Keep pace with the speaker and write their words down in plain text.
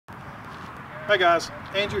Hi guys,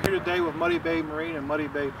 Andrew here today with Muddy Bay Marine and Muddy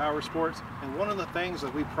Bay Power Sports, and one of the things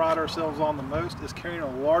that we pride ourselves on the most is carrying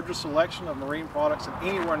a larger selection of marine products than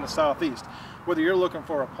anywhere in the southeast. Whether you're looking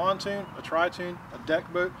for a pontoon, a tri-toon, a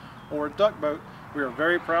deck boat, or a duck boat, we are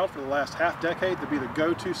very proud for the last half decade to be the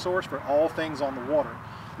go-to source for all things on the water.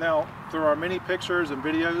 Now, through our many pictures and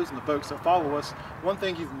videos and the folks that follow us, one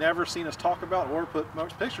thing you've never seen us talk about or put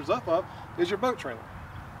much pictures up of is your boat trailer.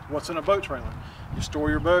 What's in a boat trailer? You store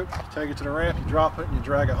your boat, you take it to the ramp, you drop it, and you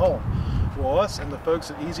drag it home. Well, us and the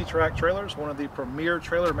folks at EZ Trac Trailers, one of the premier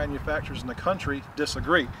trailer manufacturers in the country,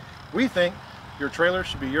 disagree. We think your trailer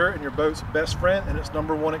should be your and your boat's best friend and its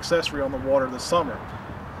 #1 accessory on the water this summer.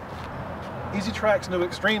 EZ Trac's new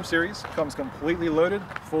Xtreme series comes completely loaded,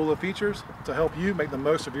 full of features to help you make the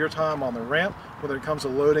most of your time on the ramp, whether it comes to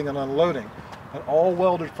loading and unloading. An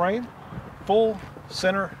all-welded frame, full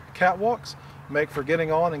center catwalks, make for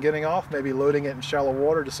getting on and getting off, maybe loading it in shallow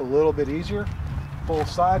water just a little bit easier. Full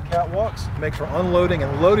side catwalks make for unloading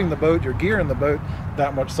and loading the boat, your gear in the boat,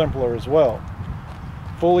 that much simpler as well.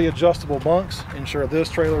 Fully adjustable bunks ensure this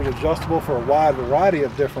trailer is adjustable for a wide variety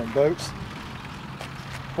of different boats.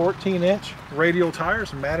 14-inch radial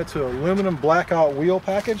tires matted to aluminum blackout wheel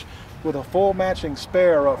package with a full matching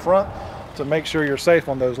spare up front to make sure you're safe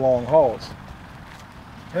on those long hauls.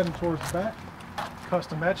 Heading towards the back,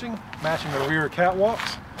 custom etching, matching the rear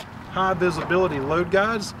catwalks. High visibility load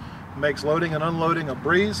guides, makes loading and unloading a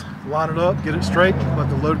breeze. Line it up, get it straight, let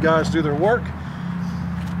the load guides do their work.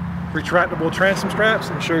 Retractable transom straps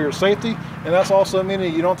ensure your safety, and that's also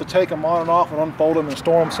meaning you don't have to take them on and off and unfold them and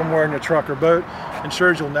store them somewhere in your truck or boat.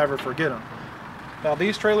 Ensures you'll never forget them. Now,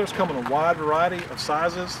 these trailers come in a wide variety of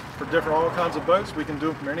sizes for different all kinds of boats. We can do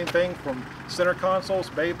them from anything from center consoles,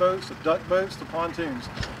 bay boats, to duck boats, to pontoons.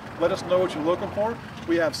 Let us know what you're looking for.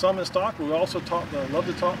 We have some in stock. We also love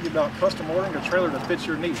to talk to you about custom ordering a trailer that fits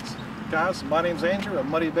your needs. Guys, my name's Andrew at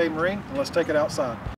Muddy Bay Marine, and let's take it outside.